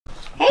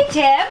Hey,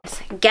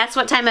 Tibbs. Guess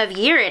what time of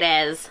year it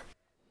is?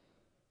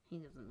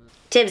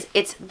 Tibbs,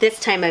 it's this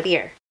time of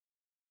year.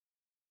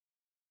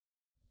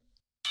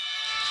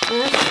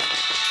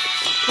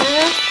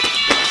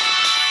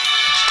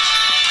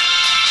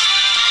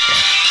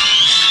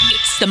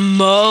 It's the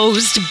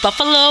most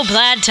Buffalo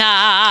Plaid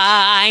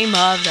time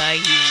of the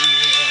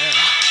year.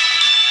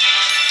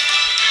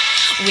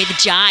 With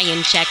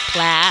giant check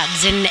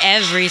plaids in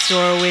every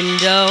store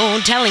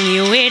window telling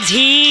you it's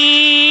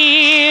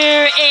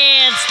here.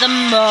 It's the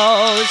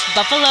most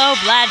Buffalo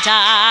Plaid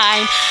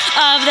time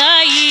of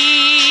the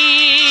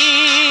year.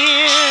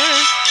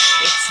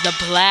 It's the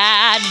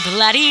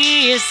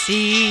plaidest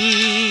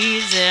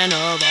season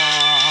of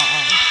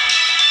all.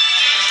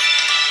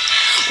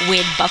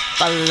 With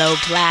Buffalo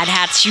Plaid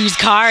hats, shoes,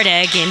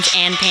 cardigans,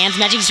 and pants,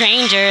 matching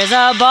strangers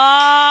a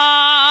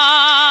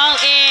ball.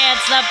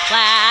 It's the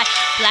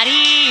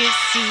plaidest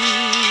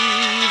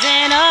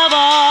season of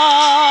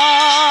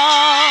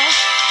all.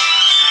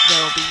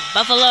 There'll be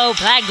Buffalo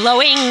Plaid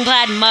glowing,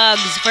 plaid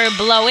mugs for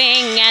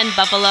blowing, and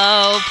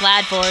Buffalo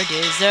Plaid for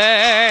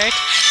dessert.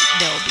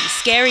 There'll be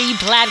scary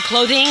plaid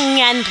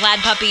clothing and plaid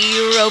puppy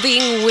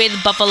roving with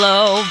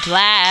Buffalo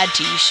Plaid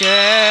t-shirt.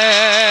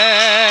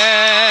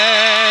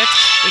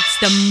 It's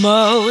the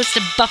most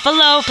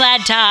Buffalo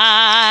Plaid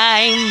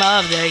time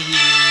of the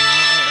year.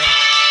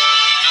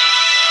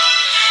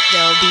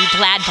 There'll be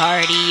plaid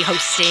party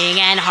hosting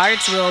and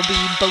hearts will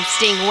be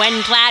boasting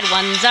when plaid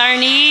ones are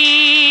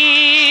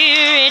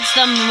near. It's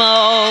the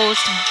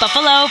most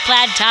Buffalo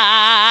Plaid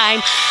time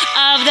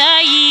of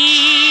the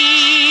year.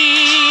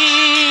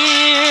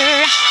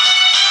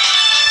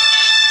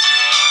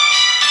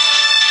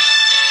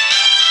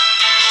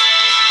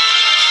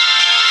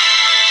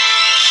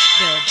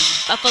 There'll be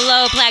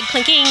Buffalo Plaid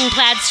clinking,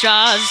 plaid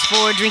straws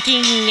for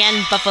drinking,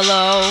 and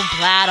Buffalo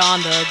Plaid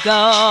on the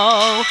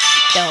go.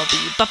 There'll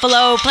be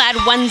Buffalo Plaid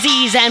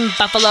onesies and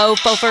Buffalo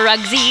faux fur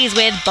Ugsies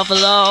with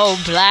Buffalo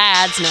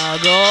Plaid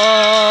snuggles.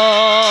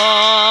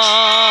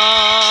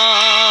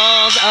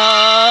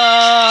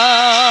 Oh,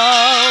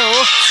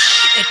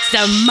 it's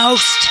the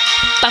most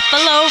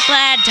Buffalo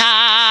Plaid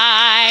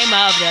time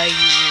of the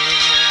year.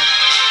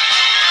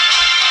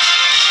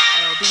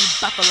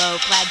 Buffalo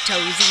Plaid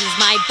toesies,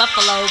 my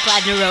Buffalo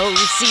Plaid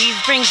neuroses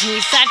brings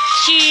me such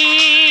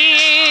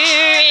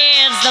cheer.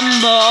 It's the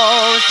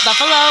most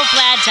Buffalo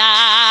Plaid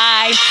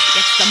time.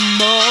 It's the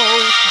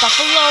most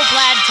Buffalo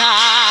Plaid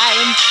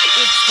time.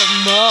 It's the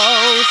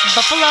most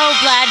Buffalo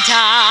Plaid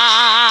time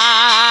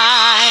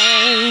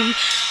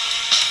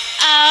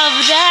of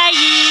the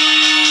year.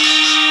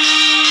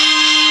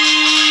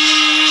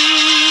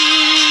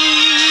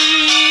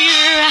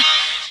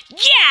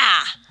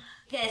 Yeah!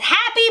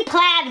 Happy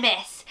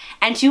Plaidmas!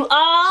 And to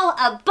all,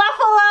 a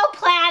Buffalo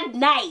Plaid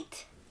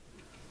night!